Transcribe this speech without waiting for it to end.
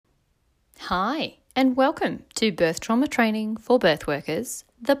Hi, and welcome to Birth Trauma Training for Birth Workers,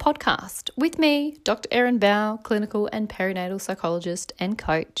 the podcast, with me, Dr. Erin Bow, clinical and perinatal psychologist and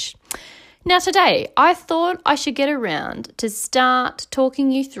coach. Now today, I thought I should get around to start talking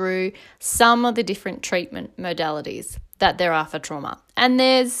you through some of the different treatment modalities that there are for trauma. And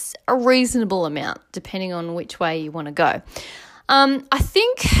there's a reasonable amount depending on which way you want to go. I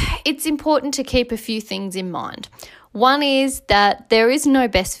think it's important to keep a few things in mind. One is that there is no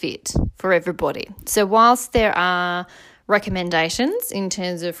best fit for everybody. So whilst there are recommendations in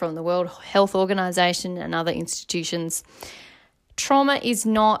terms of from the World Health Organization and other institutions, trauma is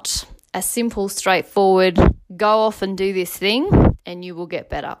not a simple, straightforward, go off and do this thing and you will get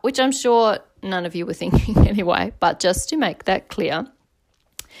better, which I'm sure none of you were thinking anyway, but just to make that clear.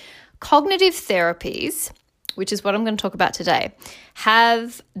 Cognitive therapies, which is what I'm going to talk about today,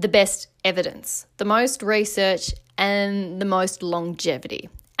 have the best evidence, the most research and the most longevity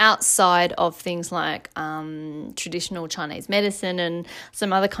outside of things like traditional Chinese medicine and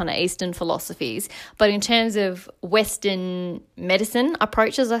some other kind of Eastern philosophies. But in terms of Western medicine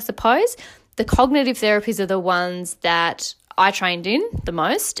approaches, I suppose, the cognitive therapies are the ones that I trained in the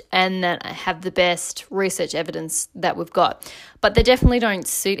most and that have the best research evidence that we've got. But they definitely don't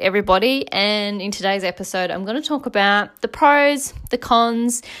suit everybody. And in today's episode, I'm going to talk about the pros, the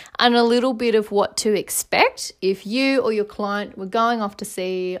cons, and a little bit of what to expect if you or your client were going off to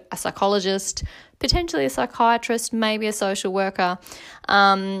see a psychologist, potentially a psychiatrist, maybe a social worker,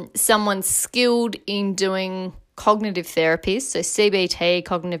 someone skilled in doing cognitive therapies, so CBT,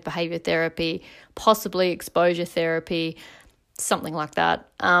 cognitive behavior therapy, possibly exposure therapy, something like that.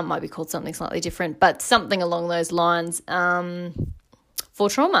 Might be called something slightly different, but something along those lines for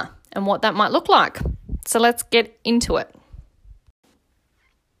trauma and what that might look like. So let's get into it.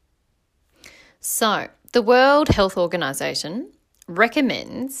 So the World Health Organization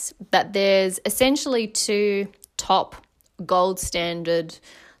recommends that there's essentially two top gold standard,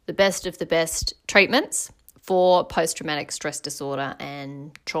 the best of the best treatments for post-traumatic stress disorder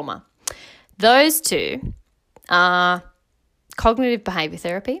and trauma. Those two are cognitive behavior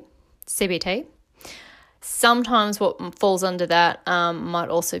therapy, CBT. Sometimes what falls under that might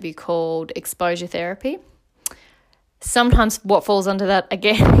also be called exposure therapy. Sometimes what falls under that,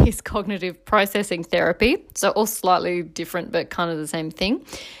 again, is cognitive processing therapy. So all slightly different, but kind of the same thing.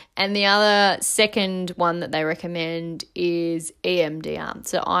 And the other second one that they recommend is EMDR,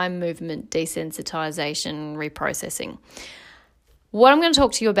 so eye movement desensitization reprocessing. What I'm going to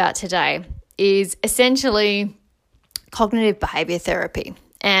talk to you about today is essentially cognitive behavior therapy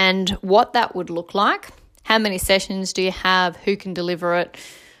and what that would look like. How many sessions do you have? Who can deliver it?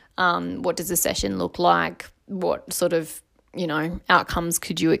 What does a session look like? What sort of, outcomes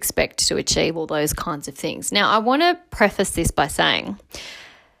could you expect to achieve? All those kinds of things. Now, I want to preface this by saying,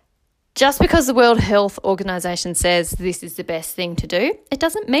 just because the World Health Organization says this is the best thing to do, it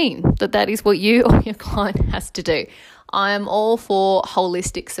doesn't mean that that is what you or your client has to do. I am all for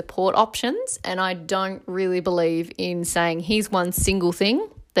holistic support options, and I don't really believe in saying here's one single thing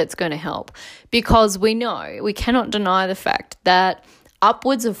that's going to help, because we cannot deny the fact that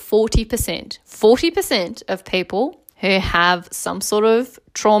upwards of 40% of people who have some sort of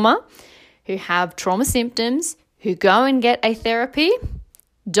trauma, who have trauma symptoms, who go and get a therapy,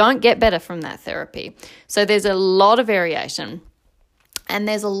 don't get better from that therapy. So there's a lot of variation and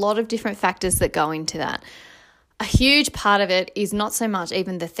there's a lot of different factors that go into that. A huge part of it is not so much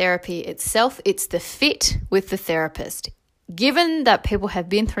even the therapy itself, it's the fit with the therapist. Given that people have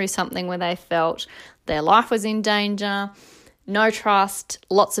been through something where they felt their life was in danger, no trust,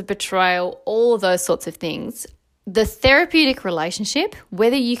 lots of betrayal, all of those sorts of things, the therapeutic relationship,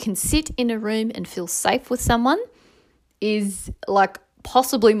 whether you can sit in a room and feel safe with someone, is like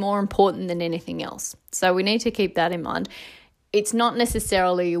possibly more important than anything else. So we need to keep that in mind. It's not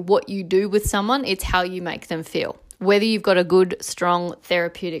necessarily what you do with someone, it's how you make them feel, whether you've got a good, strong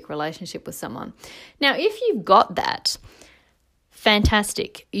therapeutic relationship with someone. Now, if you've got that,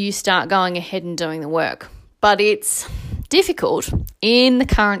 fantastic, you start going ahead and doing the work. But it's difficult in the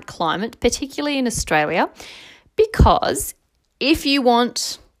current climate, particularly in Australia, because if you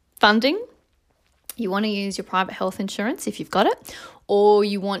want funding, you want to use your private health insurance if you've got it, or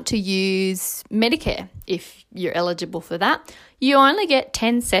you want to use Medicare if you're eligible for that, you only get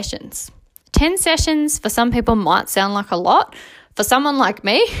 10 sessions. 10 sessions for some people might sound like a lot. For someone like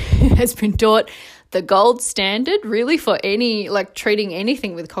me who has been taught the gold standard really for treating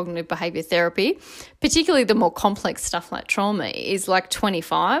anything with cognitive behavior therapy, particularly the more complex stuff like trauma, is like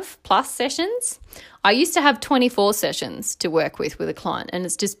 25 plus sessions. I used to have 24 sessions to work with a client, and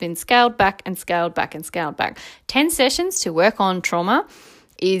it's just been scaled back and scaled back and scaled back. 10 sessions to work on trauma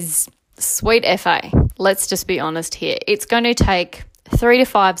is sweet FA. Let's just be honest here. It's going to take 3 to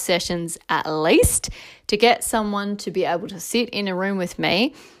 5 sessions at least to get someone to be able to sit in a room with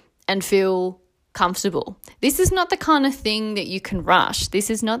me and feel comfortable. This is not the kind of thing that you can rush. This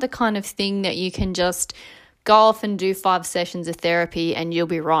is not the kind of thing that you can just go off and do 5 sessions of therapy and you'll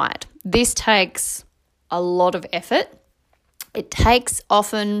be right. This takes a lot of effort. It takes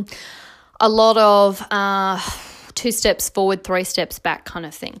often a lot of 2 steps forward, 3 steps back kind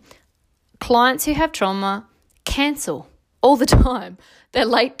of thing. Clients who have trauma cancel all the time. They're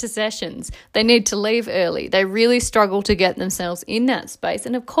late to sessions. They need to leave early. They really struggle to get themselves in that space.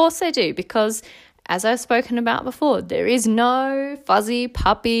 And of course they do, because as I've spoken about before, there is no fuzzy,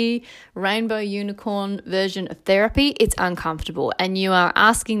 puppy, rainbow unicorn version of therapy. It's uncomfortable. And you are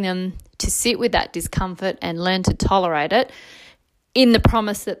asking them to sit with that discomfort and learn to tolerate it in the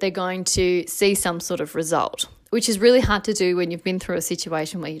promise that they're going to see some sort of result, which is really hard to do when you've been through a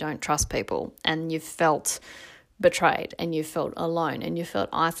situation where you don't trust people and you've felt betrayed and you felt alone and you felt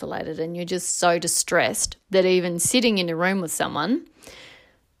isolated and you're just so distressed that even sitting in a room with someone,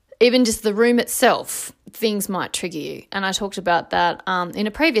 even just the room itself, things might trigger you. And I talked about that in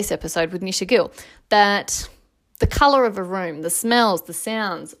a previous episode with Nisha Gill, that the colour of a room, the smells, the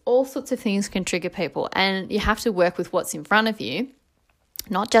sounds, all sorts of things can trigger people, and you have to work with what's in front of you,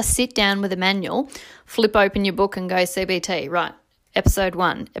 not just sit down with a manual, flip open your book and go CBT, right? Episode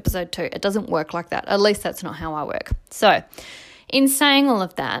 1, episode 2. It doesn't work like that. At least that's not how I work. So in saying all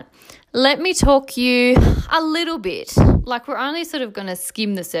of that, let me talk you a little bit, like we're only sort of going to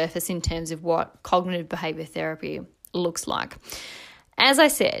skim the surface in terms of what cognitive behaviour therapy looks like. As I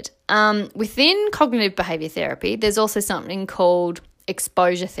said, within cognitive behaviour therapy, there's also something called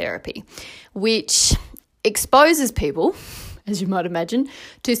exposure therapy, which exposes people, as you might imagine,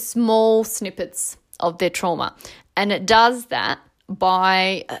 to small snippets of their trauma. And it does that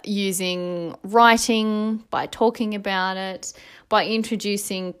by using writing, by talking about it, by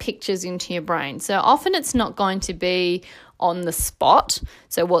introducing pictures into your brain. So often it's not going to be on the spot,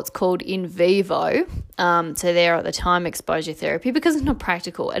 so what's called in vivo, so there at the time exposure therapy, because it's not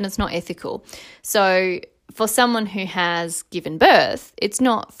practical and it's not ethical. So for someone who has given birth, it's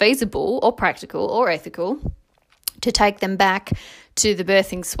not feasible or practical or ethical to take them back to the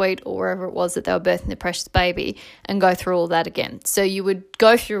birthing suite or wherever it was that they were birthing their precious baby and go through all that again. So you would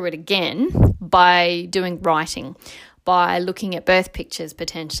go through it again by doing writing, by looking at birth pictures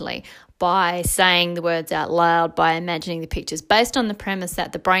potentially, by saying the words out loud, by imagining the pictures, based on the premise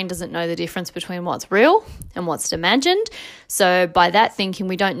that the brain doesn't know the difference between what's real and what's imagined. So by that thinking,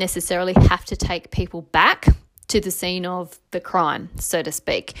 we don't necessarily have to take people back to the scene of the crime, so to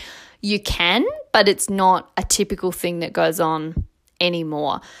speak. You can, but it's not a typical thing that goes on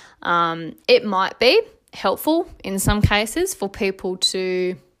anymore. It might be helpful in some cases for people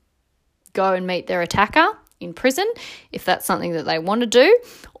to go and meet their attacker in prison if that's something that they want to do,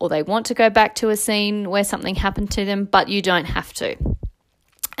 or they want to go back to a scene where something happened to them, but you don't have to.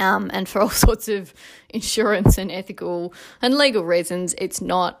 And for all sorts of insurance and ethical and legal reasons, it's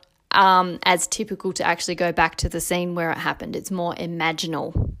not as typical to actually go back to the scene where it happened. It's more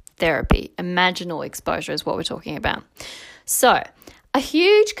imaginal therapy. Imaginal exposure is what we're talking about. So a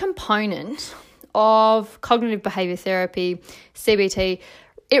huge component of cognitive behaviour therapy, CBT,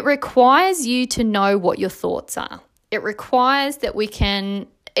 it requires you to know what your thoughts are. It requires that we can,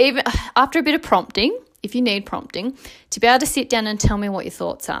 even after a bit of prompting, if you need prompting, to be able to sit down and tell me what your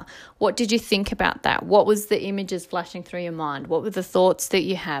thoughts are. What did you think about that? What was the images flashing through your mind? What were the thoughts that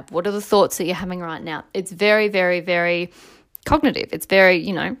you have? What are the thoughts that you're having right now? It's very, very, very cognitive. It's very,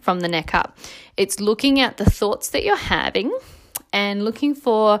 from the neck up. It's looking at the thoughts that you're having and looking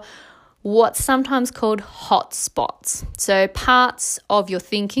for what's sometimes called hot spots. So parts of your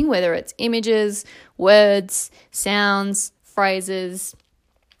thinking, whether it's images, words, sounds, phrases,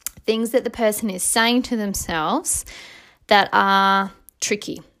 things that the person is saying to themselves that are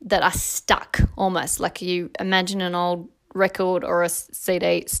tricky, that are stuck almost, like you imagine an old record or a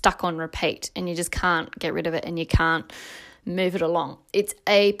CD stuck on repeat and you just can't get rid of it and you can't move it along. It's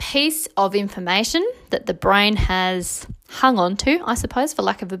a piece of information that the brain has hung on to, I suppose, for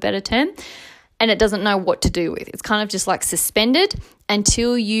lack of a better term, and it doesn't know what to do with. It's kind of just like suspended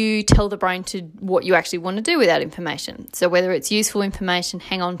until you tell the brain to what you actually want to do with that information. So whether it's useful information,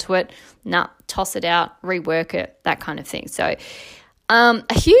 hang on to it, toss it out, rework it, that kind of thing. So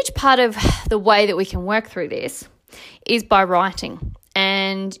a huge part of the way that we can work through this is by writing.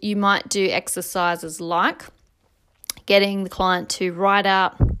 And you might do exercises like getting the client to write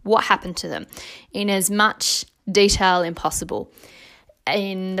out what happened to them in as much detail as possible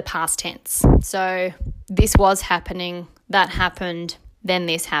in the past tense. So this was happening, that happened, then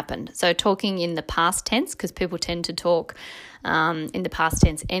this happened. So talking in the past tense, because people tend to talk in the past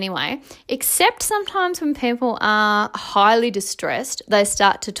tense anyway, except sometimes when people are highly distressed, they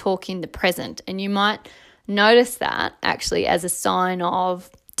start to talk in the present. And you might notice that actually as a sign of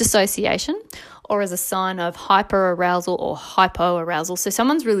dissociation or as a sign of hyperarousal or hypoarousal. So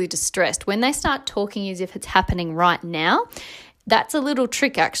someone's really distressed. When they start talking as if it's happening right now, that's a little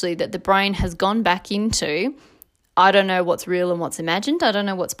trick actually that the brain has gone back into. I don't know what's real and what's imagined. I don't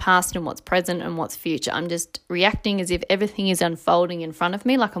know what's past and what's present and what's future. I'm just reacting as if everything is unfolding in front of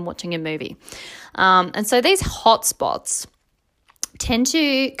me like I'm watching a movie. And so these hotspots tend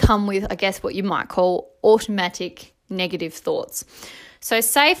to come with, I guess, what you might call automatic negative thoughts. So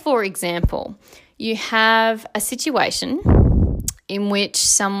say, for example, you have a situation in which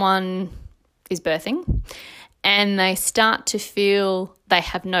someone is birthing and they start to feel they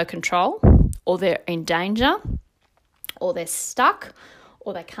have no control, or they're in danger, or they're stuck,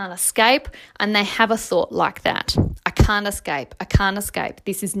 or they can't escape, and they have a thought like that. I can't escape. I can't escape.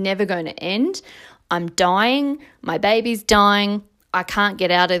 This is never going to end. I'm dying. My baby's dying. I can't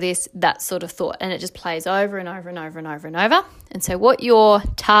get out of this, that sort of thought. And it just plays over and over and over and over and over. And so what your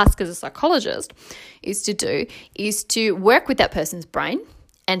task as a psychologist is to do is to work with that person's brain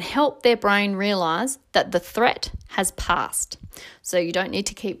and help their brain realize that the threat has passed. So you don't need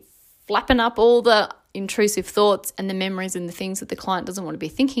to keep flapping up all the intrusive thoughts and the memories and the things that the client doesn't want to be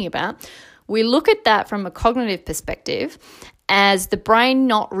thinking about. We look at that from a cognitive perspective as the brain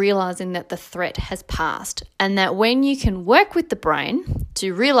not realizing that the threat has passed, and that when you can work with the brain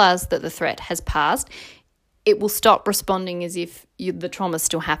to realize that the threat has passed, it will stop responding as if the trauma is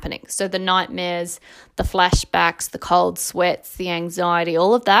still happening. So the nightmares, the flashbacks, the cold sweats, the anxiety,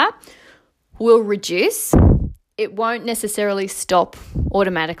 all of that will reduce. It won't necessarily stop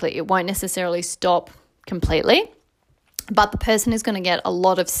automatically. It won't necessarily stop completely, but the person is going to get a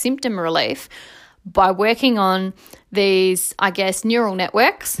lot of symptom relief by working on these, I guess, neural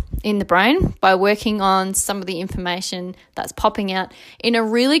networks in the brain, by working on some of the information that's popping out in a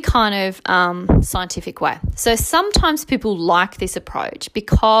really kind of scientific way. So sometimes people like this approach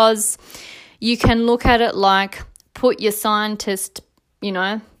because you can look at it like put your scientist,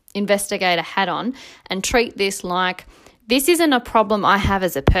 investigator hat on and treat this like, this isn't a problem I have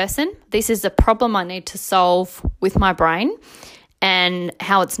as a person. This is a problem I need to solve with my brain and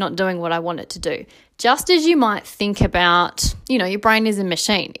how it's not doing what I want it to do. Just as you might think about, your brain is a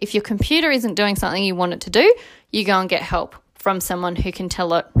machine. If your computer isn't doing something you want it to do, you go and get help from someone who can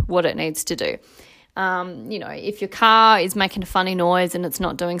tell it what it needs to do. If your car is making a funny noise and it's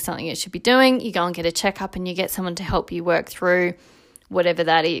not doing something it should be doing, you go and get a checkup and you get someone to help you work through whatever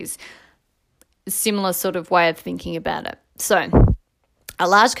that is. A similar sort of way of thinking about it. So a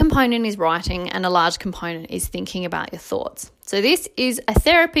large component is writing and a large component is thinking about your thoughts. So this is a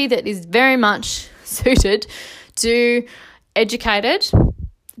therapy that is very much suited to educated,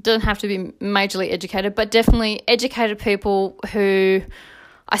 doesn't have to be majorly educated, but definitely educated people who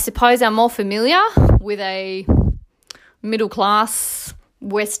I suppose are more familiar with a middle class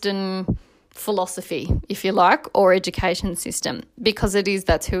Western philosophy, if you like, or education system, because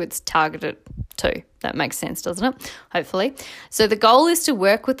that's who it's targeted to. That makes sense, doesn't it? Hopefully. So the goal is to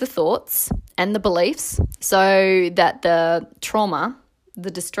work with the thoughts and the beliefs so that the trauma, the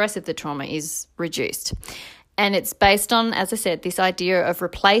distress of the trauma is reduced. And it's based on, as I said, this idea of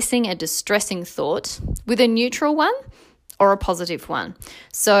replacing a distressing thought with a neutral one or a positive one.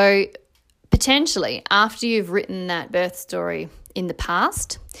 So potentially, after you've written that birth story in the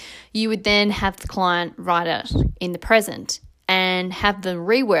past, you would then have the client write it in the present and have them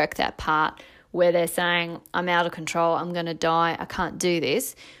rework that part where they're saying, I'm out of control, I'm going to die, I can't do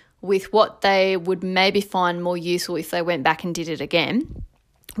this, with what they would maybe find more useful if they went back and did it again,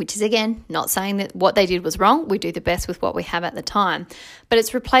 which is, again, not saying that what they did was wrong. We do the best with what we have at the time. But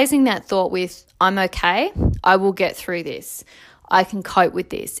it's replacing that thought with, I'm okay, I will get through this, I can cope with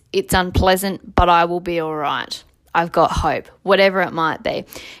this, it's unpleasant, but I will be all right. I've got hope, whatever it might be.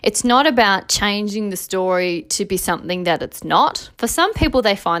 It's not about changing the story to be something that it's not. For some people,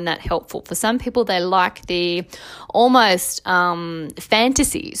 they find that helpful. For some people, they like the almost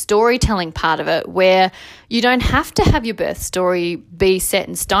fantasy storytelling part of it, where you don't have to have your birth story be set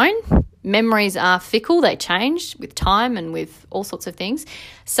in stone. Memories are fickle, they change with time and with all sorts of things.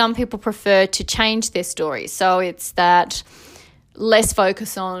 Some people prefer to change their story. So it's that less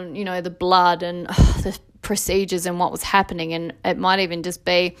focus on, the blood and the procedures and what was happening, and it might even just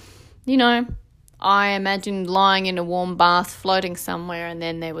be, I imagined lying in a warm bath, floating somewhere, and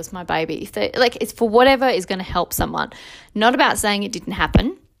then there was my baby. It's for whatever is going to help someone. Not about saying it didn't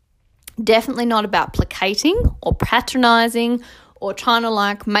happen. Definitely not about placating or patronizing or trying to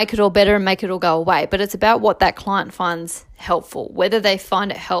like make it all better and make it all go away, but it's about what that client finds helpful, whether they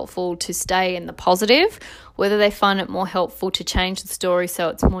find it helpful to stay in the positive, whether they find it more helpful to change the story so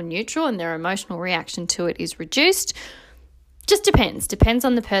it's more neutral and their emotional reaction to it is reduced. Just depends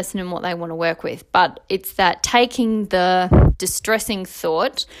on the person and what they want to work with. But it's that taking the distressing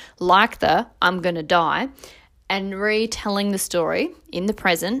thought, like the I'm going to die, and retelling the story in the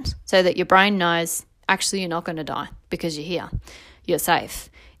present so that your brain knows actually you're not going to die because you're here. You're safe.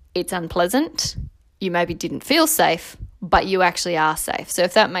 It's unpleasant. You maybe didn't feel safe, but you actually are safe. So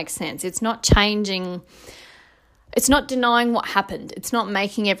if that makes sense, it's not changing, it's not denying what happened. It's not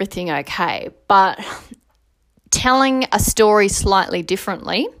making everything okay, but telling a story slightly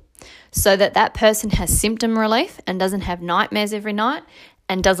differently so that that person has symptom relief and doesn't have nightmares every night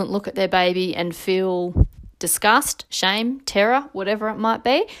and doesn't look at their baby and feel disgust, shame, terror, whatever it might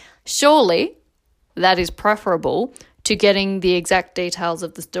be. Surely that is preferable to getting the exact details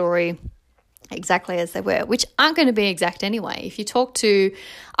of the story exactly as they were, which aren't going to be exact anyway. If you talk to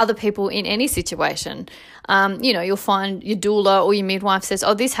other people in any situation, you'll find your doula or your midwife says,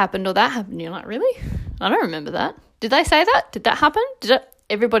 oh, this happened or that happened. You're like, really? I don't remember that. Did they say that? Did that happen?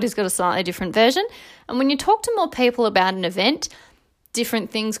 Everybody's got a slightly different version. And when you talk to more people about an event,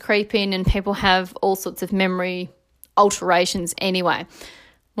 different things creep in and people have all sorts of memory alterations anyway.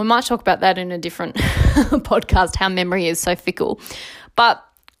 We might talk about that in a different podcast, how memory is so fickle. But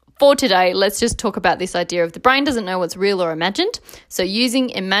for today, let's just talk about this idea of the brain doesn't know what's real or imagined. So using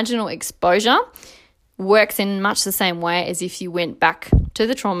imaginal exposure works in much the same way as if you went back to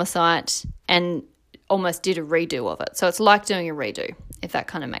the trauma site and almost did a redo of it. So it's like doing a redo, if that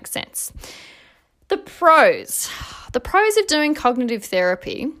kind of makes sense. The pros of doing cognitive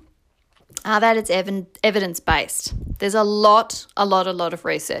therapy are that it's evidence-based. There's a lot of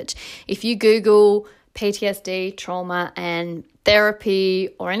research. If you Google PTSD, trauma and therapy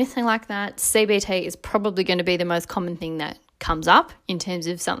or anything like that, CBT is probably going to be the most common thing that comes up in terms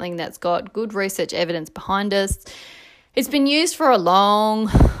of something that's got good research evidence behind us. It's been used for a long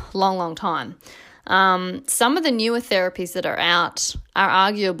time. Some of the newer therapies that are out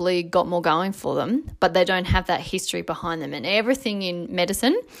are arguably got more going for them, but they don't have that history behind them. And everything in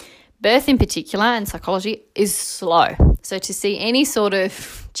medicine, birth in particular and psychology, is slow. So to see any sort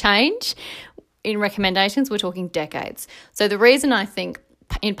of change in recommendations, we're talking decades. So the reason I think,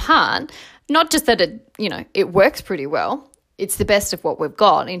 in part, not just that it works pretty well, it's the best of what we've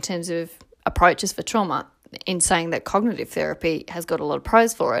got in terms of approaches for trauma, in saying that cognitive therapy has got a lot of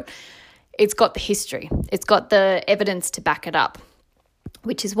pros for it. It's got the history. It's got the evidence to back it up,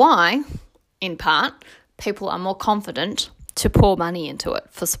 which is why, in part, people are more confident to pour money into it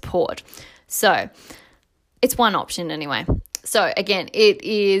for support. So it's one option anyway. So again, it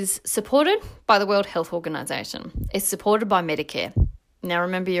is supported by the World Health Organization. It's supported by Medicare. Now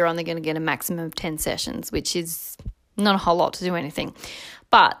remember, you're only going to get a maximum of 10 sessions, which is not a whole lot to do anything.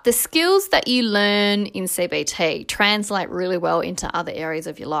 But the skills that you learn in CBT translate really well into other areas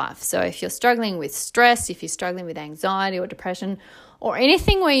of your life. So if you're struggling with stress, if you're struggling with anxiety or depression, or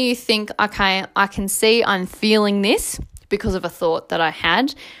anything where you think, okay, I can see I'm feeling this because of a thought that I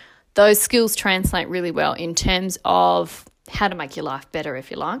had, those skills translate really well in terms of how to make your life better,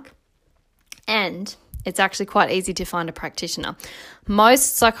 if you like. And it's actually quite easy to find a practitioner.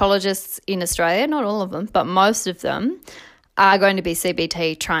 Most psychologists in Australia, not all of them, but most of them are going to be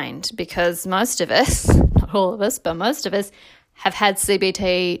CBT trained, because most of us, not all of us, but most of us have had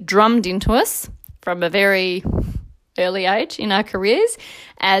CBT drummed into us from a very early age in our careers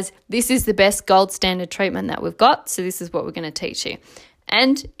as this is the best gold standard treatment that we've got, so this is what we're going to teach you.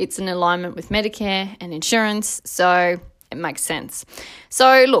 And it's in alignment with Medicare and insurance, so it makes sense.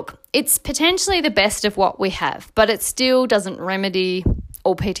 So look, it's potentially the best of what we have, but it still doesn't remedy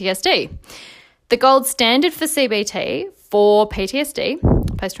all PTSD. The gold standard for CBT for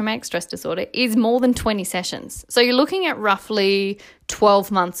PTSD, post-traumatic stress disorder, is more than 20 sessions. So you're looking at roughly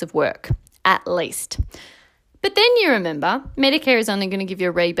 12 months of work, at least. But then you remember, Medicare is only going to give you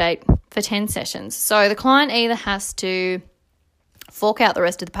a rebate for 10 sessions. So the client either has to fork out the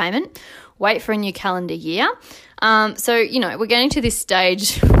rest of the payment, wait for a new calendar year. We're getting to this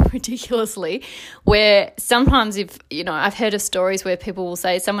stage ridiculously where sometimes I've heard of stories where people will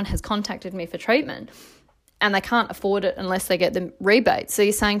say someone has contacted me for treatment and they can't afford it unless they get the rebate. So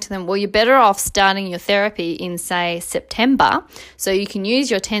you're saying to them, well, you're better off starting your therapy in, say, September. So you can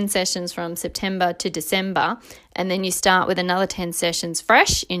use your 10 sessions from September to December, and then you start with another 10 sessions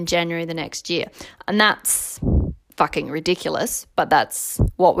fresh in January the next year. And that's fucking ridiculous, but that's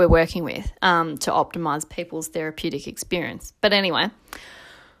what we're working with to optimize people's therapeutic experience. But anyway,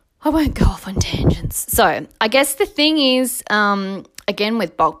 I won't go off on tangents. So I guess the thing is, again,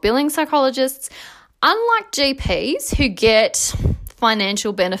 with bulk billing psychologists, unlike GPs who get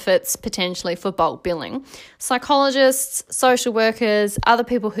financial benefits potentially for bulk billing, psychologists, social workers, other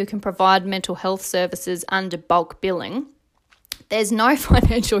people who can provide mental health services under bulk billing, there's no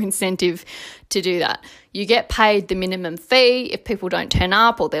financial incentive to do that. You get paid the minimum fee. If people don't turn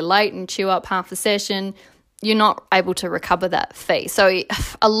up or they're late and chew up half the session, you're not able to recover that fee. So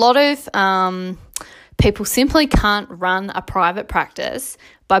a lot of people simply can't run a private practice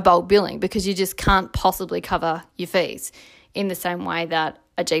by bulk billing because you just can't possibly cover your fees in the same way that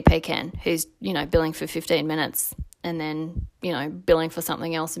a GP can, who's, billing for 15 minutes and then, billing for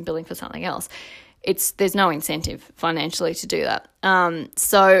something else and billing for something else. There's no incentive financially to do that.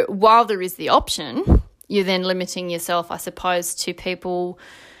 So while there is the option, you're then limiting yourself, I suppose, to people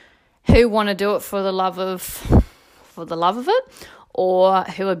who want to do it for the love of it, or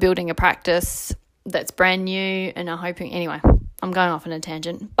who are building a practice that's brand new and are hoping. Anyway, I'm going off on a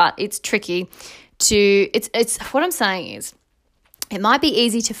tangent, but it's tricky it's what I'm saying is, it might be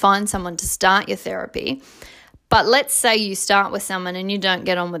easy to find someone to start your therapy, but let's say you start with someone and you don't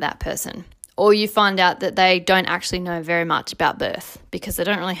get on with that person, or you find out that they don't actually know very much about birth because they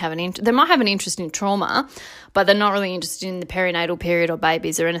don't really have they might have an interest in trauma, but they're not really interested in the perinatal period or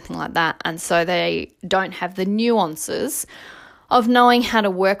babies or anything like that. And so they don't have the nuances of knowing how to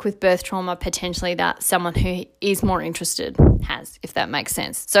work with birth trauma potentially that someone who is more interested has, if that makes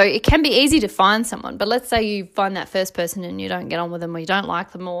sense. So it can be easy to find someone, but let's say you find that first person and you don't get on with them, or you don't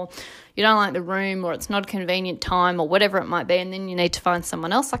like them, or you don't like the room, or it's not a convenient time, or whatever it might be, and then you need to find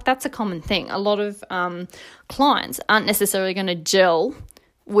someone else. Like, that's a common thing. A lot of clients aren't necessarily going to gel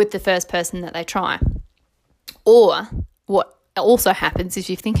with the first person that they try. Or what also happens, if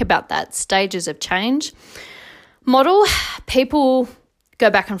you think about that stages of change model, people go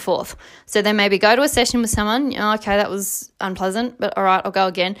back and forth. So they maybe go to a session with someone, okay, that was unpleasant, but all right, I'll go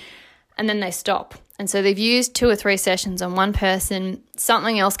again. And then they stop. And so they've used 2 or 3 sessions on one person.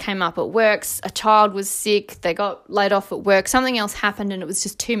 Something else came up at work. A child was sick. They got laid off at work. Something else happened and it was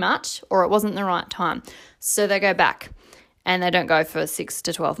just too much, or it wasn't the right time. So they go back and they don't go for 6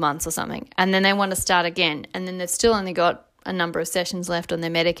 to 12 months or something. And then they want to start again. And then they've still only got a number of sessions left on their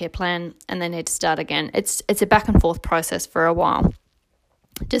Medicare plan and they need to start again. It's a back and forth process for a while.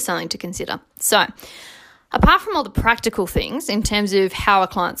 Just something to consider. So apart from all the practical things in terms of how a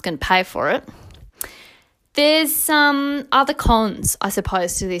client's going to pay for it, there's some other cons, I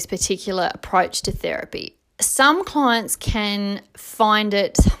suppose, to this particular approach to therapy. Some clients can find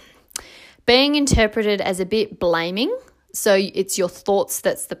it being interpreted as a bit blaming. So it's your thoughts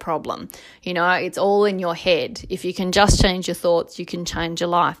that's the problem. It's all in your head. If you can just change your thoughts, you can change your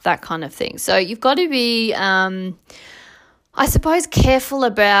life, that kind of thing. So you've got to be, I suppose, careful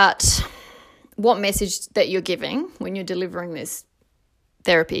about what message that you're giving when you're delivering this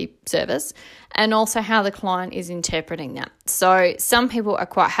therapy service, and also how the client is interpreting that. So some people are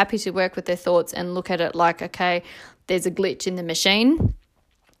quite happy to work with their thoughts and look at it like, okay, there's a glitch in the machine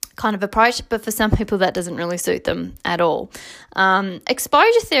kind of approach, but for some people that doesn't really suit them at all.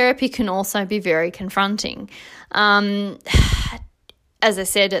 Exposure therapy can also be very confronting. As I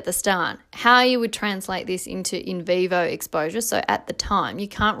said at the start, how you would translate this into in vivo exposure, so at the time, you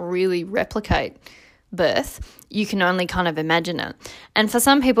can't really replicate birth, you can only kind of imagine it. And for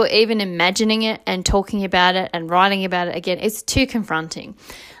some people, even imagining it and talking about it and writing about it again, it's too confronting.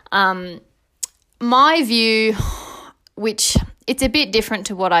 My view, which it's a bit different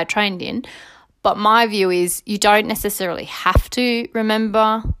to what I trained in, but my view is you don't necessarily have to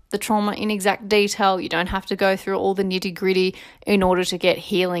remember the trauma in exact detail. You don't have to go through all the nitty-gritty in order to get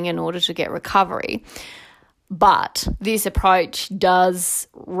healing, in order to get recovery. But this approach does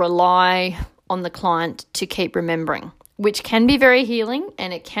rely on the client to keep remembering, which can be very healing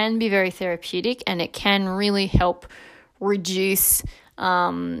and it can be very therapeutic, and it can really help reduce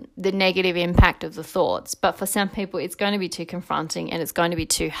the negative impact of the thoughts. But for some people, it's going to be too confronting and it's going to be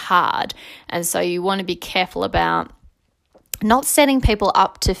too hard. And so you want to be careful about not setting people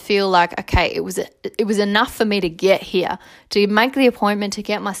up to feel like, okay, it was enough for me to get here, to make the appointment, to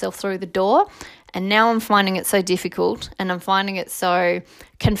get myself through the door. And now I'm finding it so difficult and I'm finding it so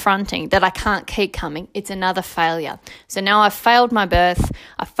confronting that I can't keep coming. It's another failure. So now I've failed my birth,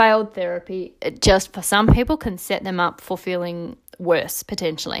 I failed therapy. It just, for some people, can set them up for feeling worse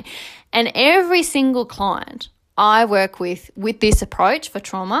potentially. And every single client I work with this approach for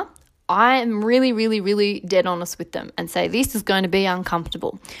trauma, I am really, really, really dead honest with them and say, this is going to be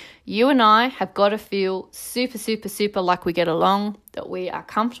uncomfortable. You and I have got to feel super, super, super like we get along, that we are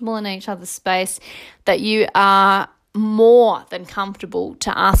comfortable in each other's space, that you are more than comfortable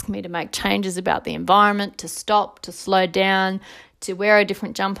to ask me to make changes about the environment, to stop, to slow down, to wear a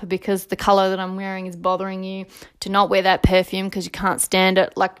different jumper because the colour that I'm wearing is bothering you, to not wear that perfume because you can't stand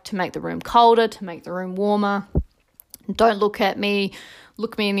it, like to make the room colder, to make the room warmer. Don't look me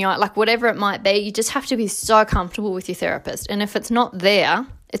in the eye, like whatever it might be. You just have to be so comfortable with your therapist. And if it's not there,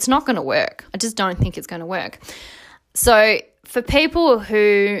 it's not going to work. I just don't think it's going to work. So for people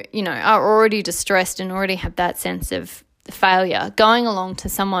who, are already distressed and already have that sense of failure, going along to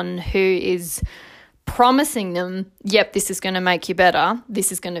someone who is promising them, yep, this is going to make you better,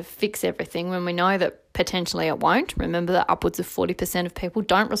 this is going to fix everything, when we know that potentially it won't. Remember that upwards of 40% of people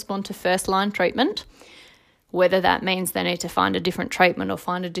don't respond to first-line treatment, whether that means they need to find a different treatment or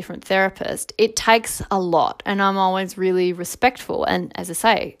find a different therapist. It takes a lot, and I'm always really respectful. And as I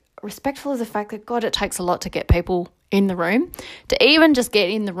say, respectful of the fact that, God, it takes a lot to get people in the room. To even just get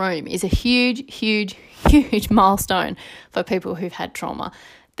in the room is a huge, huge, huge milestone for people who've had trauma.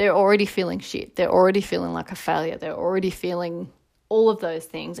 They're already feeling shit. They're already feeling like a failure. They're already feeling all of those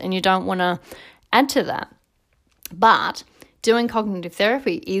things, and you don't want to add to that. But doing cognitive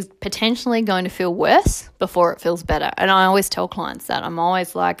therapy is potentially going to feel worse before it feels better. And I always tell clients that. I'm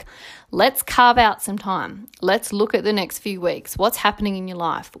always like, let's carve out some time. Let's look at the next few weeks. What's happening in your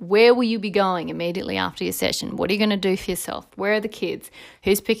life? Where will you be going immediately after your session? What are you going to do for yourself? Where are the kids?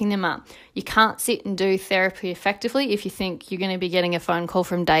 Who's picking them up? You can't sit and do therapy effectively if you think you're going to be getting a phone call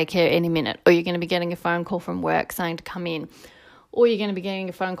from daycare any minute, or you're going to be getting a phone call from work saying to come in, or you're going to be getting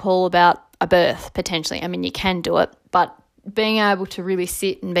a phone call about a birth potentially. I mean, you can do it, but being able to really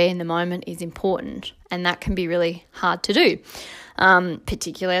sit and be in the moment is important, and that can be really hard to do,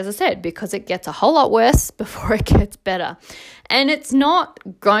 particularly, as I said, because it gets a whole lot worse before it gets better. And it's not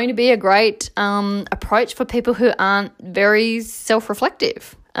going to be a great approach for people who aren't very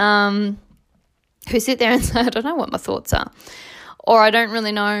self-reflective, who sit there and say, I don't know what my thoughts are, or I don't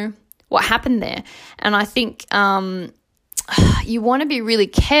really know what happened there. And I think you want to be really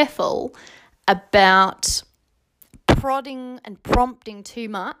careful about prodding and prompting too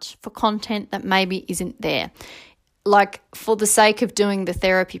much for content that maybe isn't there. Like, for the sake of doing the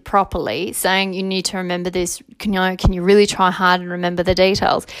therapy properly, saying you need to remember this, can you really try hard and remember the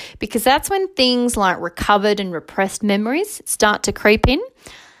details? Because that's when things like recovered and repressed memories start to creep in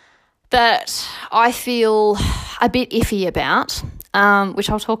that I feel a bit iffy about, which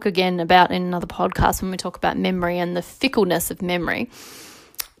I'll talk again about in another podcast when we talk about memory and the fickleness of memory.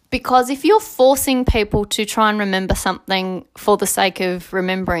 Because if you're forcing people to try and remember something for the sake of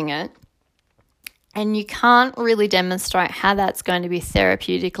remembering it, and you can't really demonstrate how that's going to be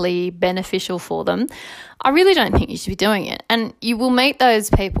therapeutically beneficial for them, I really don't think you should be doing it. And you will meet those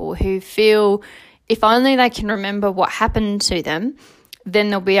people who feel if only they can remember what happened to them, then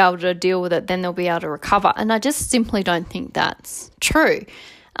they'll be able to deal with it, then they'll be able to recover. And I just simply don't think that's true.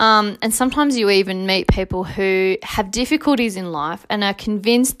 And sometimes you even meet people who have difficulties in life and are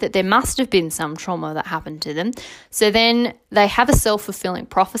convinced that there must have been some trauma that happened to them. So then they have a self-fulfilling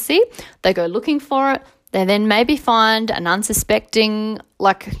prophecy. They go looking for it. They then maybe find an unsuspecting,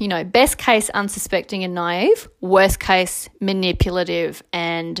 best case unsuspecting and naive, worst case manipulative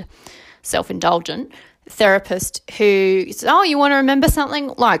and self-indulgent therapist who says, oh, you want to remember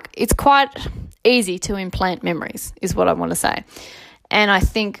something? Like, it's quite easy to implant memories is what I want to say. And I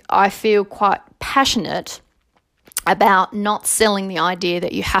think I feel quite passionate about not selling the idea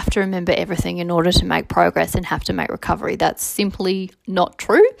that you have to remember everything in order to make progress and have to make recovery. That's simply not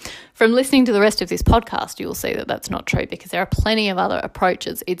true. From listening to the rest of this podcast, you will see that that's not true, because there are plenty of other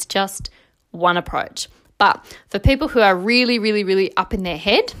approaches. It's just one approach. But for people who are really, really, really up in their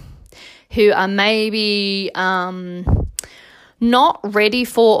head, who are maybe not ready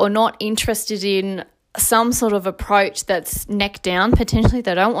for or not interested in some sort of approach that's neck down, potentially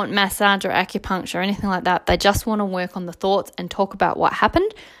they don't want massage or acupuncture or anything like that. They just want to work on the thoughts and talk about what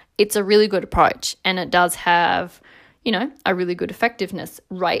happened. It's a really good approach, and it does have, a really good effectiveness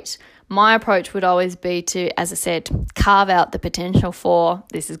rate. My approach would always be to, as I said, carve out the potential for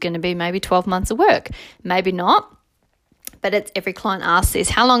this is going to be maybe 12 months of work, maybe not. But it's every client asks this,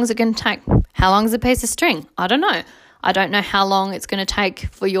 how long is it going to take? How long is a piece of string? I don't know. I don't know how long it's going to take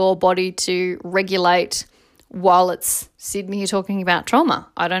for your body to regulate while it's sitting here talking about trauma.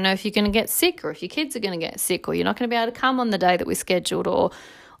 I don't know if you're going to get sick, or if your kids are going to get sick, or you're not going to be able to come on the day that we scheduled, or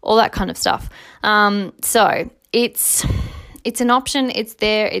all that kind of stuff. So it's an option. It's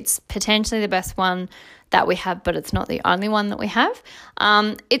there. It's potentially the best one that we have, but it's not the only one that we have.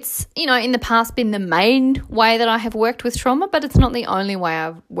 It's, in the past been the main way that I have worked with trauma, but it's not the only way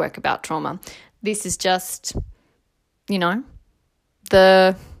I work about trauma. This is just,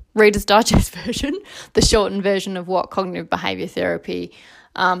 the Reader's Digest version, the shortened version of what cognitive behaviour therapy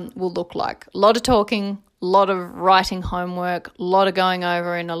will look like. A lot of talking, a lot of writing homework, a lot of going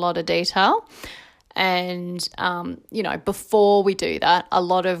over in a lot of detail. And, before we do that, a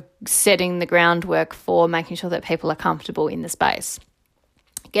lot of setting the groundwork for making sure that people are comfortable in the space,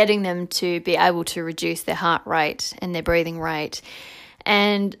 getting them to be able to reduce their heart rate and their breathing rate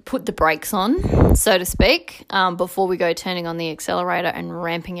and put the brakes on, so to speak, before we go turning on the accelerator and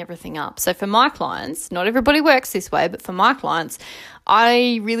ramping everything up. So for my clients, not everybody works this way, but for my clients,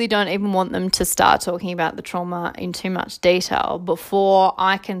 I really don't even want them to start talking about the trauma in too much detail before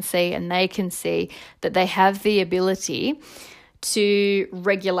I can see and they can see that they have the ability to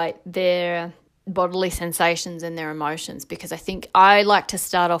regulate their bodily sensations and their emotions, because I think I like to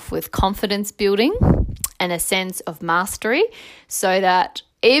start off with confidence building and a sense of mastery, so that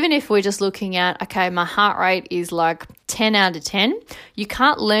even if we're just looking at, okay, my heart rate is like 10 out of 10, you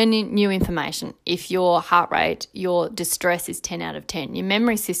can't learn new information if your heart rate, your distress is 10 out of 10. Your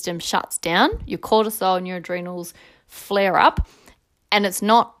memory system shuts down, your cortisol and your adrenals flare up, and it's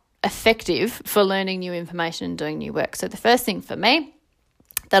not effective for learning new information and doing new work. So the first thing for me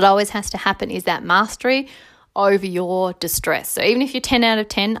that always has to happen is that mastery over your distress. So even if you're 10 out of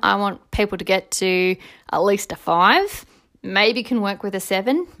 10, I want people to get to at least a 5. Maybe can work with a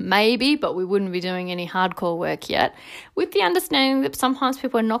 7, maybe, but we wouldn't be doing any hardcore work yet, with the understanding that sometimes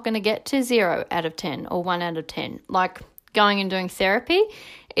people are not going to get to 0 out of 10 or 1 out of 10. Like going and doing therapy,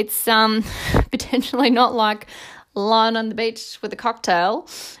 it's potentially not like lying on the beach with a cocktail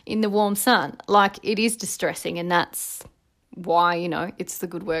in the warm sun. Like, it is distressing, and that's why, it's the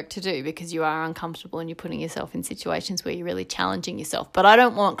good work to do, because you are uncomfortable and you're putting yourself in situations where you're really challenging yourself. But I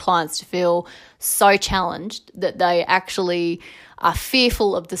don't want clients to feel so challenged that they actually are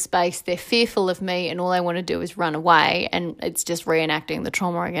fearful of the space, they're fearful of me, and all they want to do is run away, and it's just reenacting the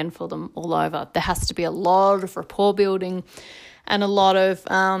trauma again for them all over. There has to be a lot of rapport building and a lot of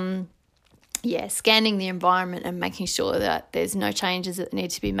scanning the environment and making sure that there's no changes that need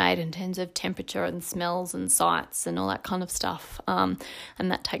to be made in terms of temperature and smells and sights and all that kind of stuff. And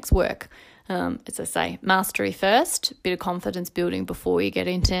that takes work. As I say, mastery first, bit of confidence building before you get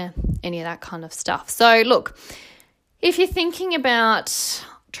into any of that kind of stuff. So look, if you're thinking about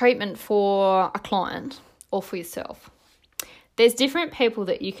treatment for a client or for yourself, there's different people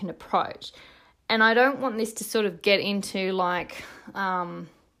that you can approach. And I don't want this to sort of get into like,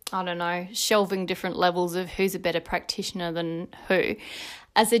 shelving different levels of who's a better practitioner than who.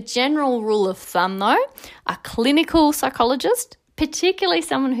 As a general rule of thumb, though, a clinical psychologist, particularly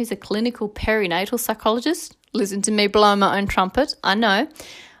someone who's a clinical perinatal psychologist, listen to me blow my own trumpet, I know,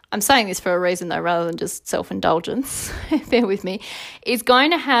 I'm saying this for a reason though, rather than just self-indulgence, bear with me, is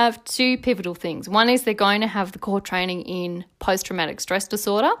going to have 2 pivotal things. One is they're going to have the core training in post-traumatic stress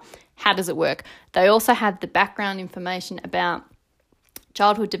disorder. How does it work? They also have the background information about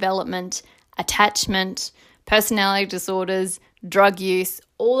childhood development, attachment, personality disorders, drug use,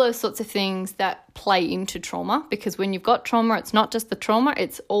 all those sorts of things that play into trauma, because when you've got trauma, it's not just the trauma,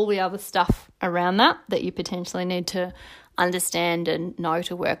 it's all the other stuff around that you potentially need to understand and know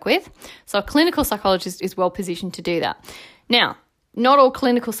to work with. So a clinical psychologist is well positioned to do that. Now, not all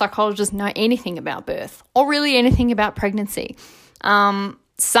clinical psychologists know anything about birth or really anything about pregnancy.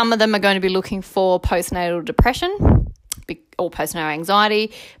 Some of them are going to be looking for postnatal depression or postnatal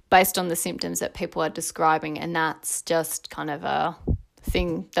anxiety based on the symptoms that people are describing, and that's just kind of a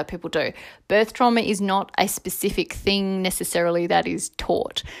thing that people do. Birth trauma is not a specific thing necessarily that is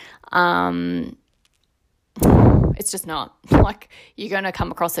taught. It's just not. Like, you're going to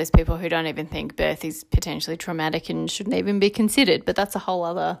come across those people who don't even think birth is potentially traumatic and shouldn't even be considered, but that's a whole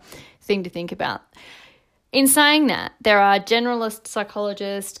other thing to think about. In saying that, there are generalist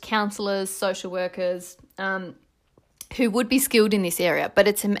psychologists, counsellors, social workers, who would be skilled in this area, but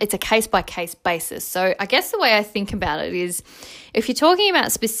it's a case-by-case basis. So I guess the way I think about it is, if you're talking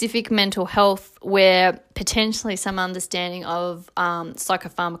about specific mental health where potentially some understanding of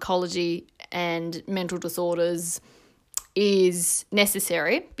psychopharmacology and mental disorders is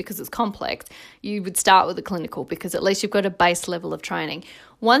necessary because it's complex, you would start with the clinical, because at least you've got a base level of training.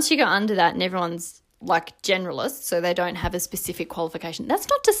 Once you go under that and everyone's like generalists, so they don't have a specific qualification. That's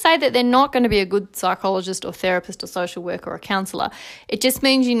not to say that they're not going to be a good psychologist or therapist or social worker or counsellor. It just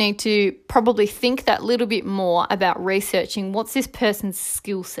means you need to probably think that little bit more about researching what's this person's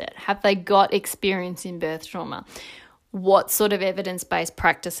skill set. Have they got experience in birth trauma? What sort of evidence-based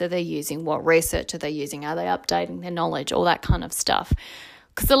practice are they using? What research are they using? Are they updating their knowledge? All that kind of stuff.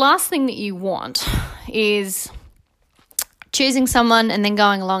 Because the last thing that you want is choosing someone and then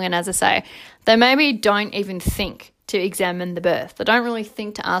going along, and as I say, they maybe don't even think to examine the birth. I don't really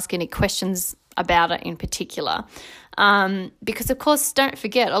think to ask any questions about it in particular. Because, of course, don't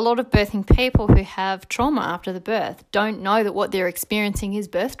forget, a lot of birthing people who have trauma after the birth don't know that what they're experiencing is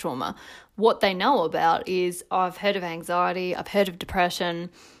birth trauma. What they know about is, I've heard of anxiety, I've heard of depression,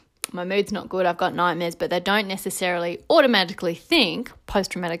 my mood's not good, I've got nightmares, but they don't necessarily automatically think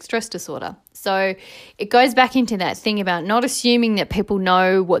post-traumatic stress disorder. So it goes back into that thing about not assuming that people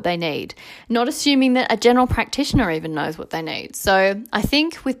know what they need, not assuming that a general practitioner even knows what they need. So I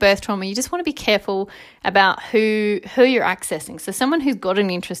think with birth trauma, you just want to be careful about who you're accessing. So someone who's got an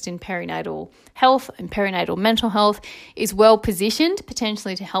interest in perinatal health and perinatal mental health is well positioned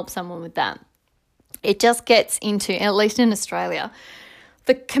potentially to help someone with that. It just gets into, at least in Australia,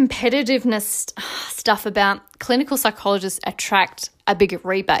 the competitiveness stuff about clinical psychologists attract a bigger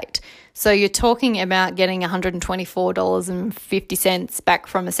rebate. So you're talking about getting $124.50 back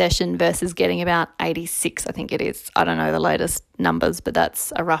from a session versus getting about 86, I think it is. I don't know the latest numbers, but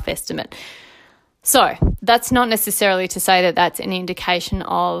that's a rough estimate. So that's not necessarily to say that that's an indication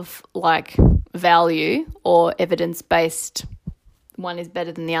of like value or evidence-based one is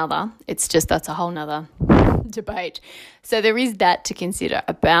better than the other. It's just that's a whole nother debate. So there is that to consider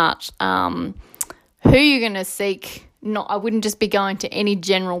about who you're going to seek. I wouldn't just be going to any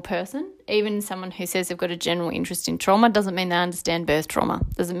general person. Even someone who says they've got a general interest in trauma doesn't mean they understand birth trauma.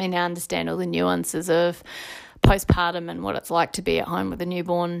 Doesn't mean they understand all the nuances of postpartum and what it's like to be at home with a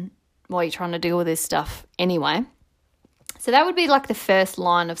newborn while you're trying to deal with this stuff anyway. So that would be like the first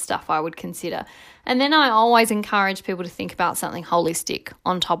line of stuff I would consider. And then I always encourage people to think about something holistic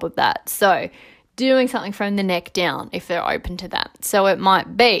on top of that. So doing something from the neck down if they're open to that. So it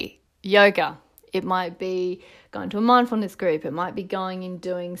might be yoga. It might be going to a mindfulness group. It might be going and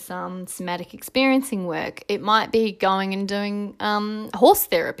doing some somatic experiencing work. It might be going and doing horse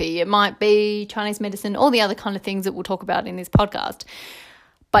therapy. It might be Chinese medicine, all the other kind of things that we'll talk about in this podcast.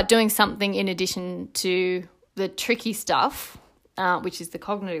 But doing something in addition to the tricky stuff, which is the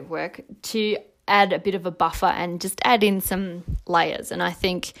cognitive work, to add a bit of a buffer and just add in some layers. And I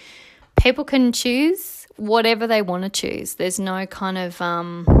think people can choose whatever they want to choose. There's no kind of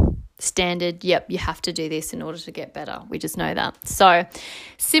standard, yep, you have to do this in order to get better. We just know that. So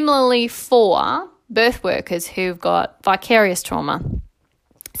similarly for birth workers who've got vicarious trauma,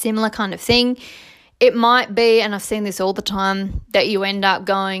 similar kind of thing. It might be, and I've seen this all the time, that you end up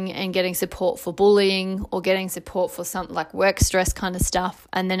going and getting support for bullying or getting support for something like work stress kind of stuff,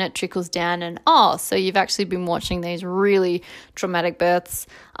 and then it trickles down and, so you've actually been watching these really traumatic births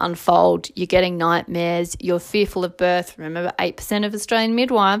unfold. You're getting nightmares. You're fearful of birth. Remember, 8% of Australian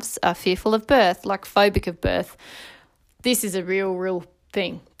midwives are fearful of birth, like phobic of birth. This is a real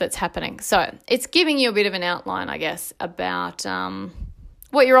thing that's happening. So it's giving you a bit of an outline, I guess, about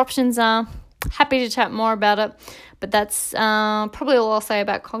what your options are. Happy to chat more about it, but that's probably all I'll say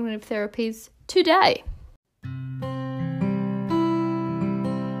about cognitive therapies today.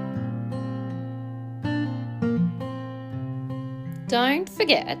 Don't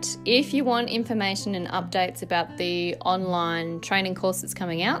forget, if you want information and updates about the online training course that's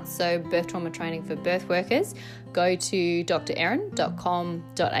coming out, so birth trauma training for birth workers, go to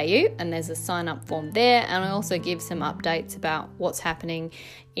drerin.com.au and there's a sign up form there. And I also give some updates about what's happening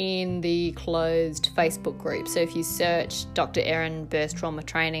in the closed Facebook group. So if you search Dr. Erin Birth Trauma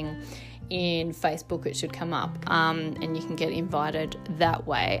Training in Facebook, it should come up and you can get invited that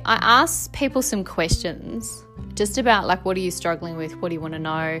way. I ask people some questions just about like, what are you struggling with? What do you want to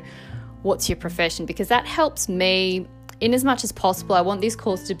know? What's your profession? Because that helps me in as much as possible. I want this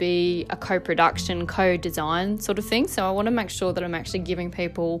course to be a co-production, co-design sort of thing. So I want to make sure that I'm actually giving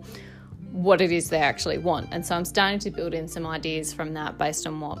people what it is they actually want. And so I'm starting to build in some ideas from that based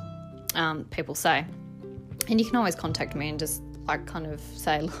on what people say. And you can always contact me and just like kind of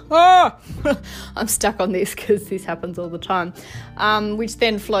say, I'm stuck on this because this happens all the time, which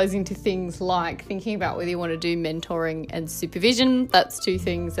then flows into things like thinking about whether you want to do mentoring and supervision. That's two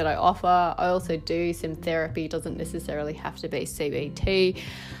things that I offer. I also do some therapy. It doesn't necessarily have to be CBT.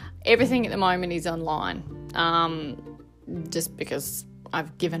 Everything at the moment is online, just because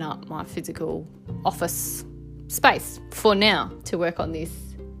I've given up my physical office space for now to work on this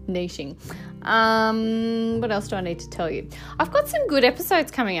niching. What else do I need to tell you? I've got some good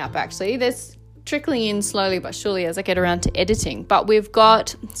episodes coming up, actually. There's trickling in slowly but surely as I get around to editing, but we've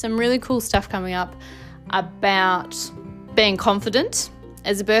got some really cool stuff coming up about being confident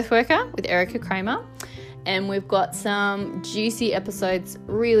as a birth worker with Erica Kramer, and we've got some juicy episodes,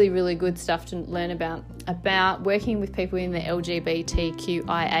 really good stuff to learn about working with people in the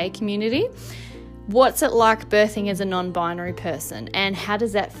LGBTQIA community. What's it like birthing as a non-binary person, and how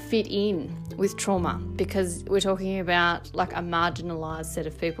does that fit in with trauma, because we're talking about like a marginalised set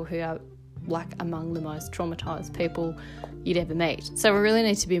of people who are like among the most traumatised people you'd ever meet. So we really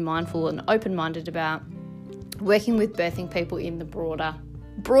need to be mindful and open-minded about working with birthing people in the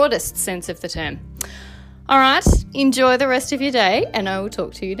broadest sense of the term. All right, enjoy the rest of your day, and I will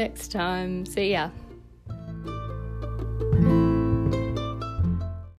talk to you next time. See ya.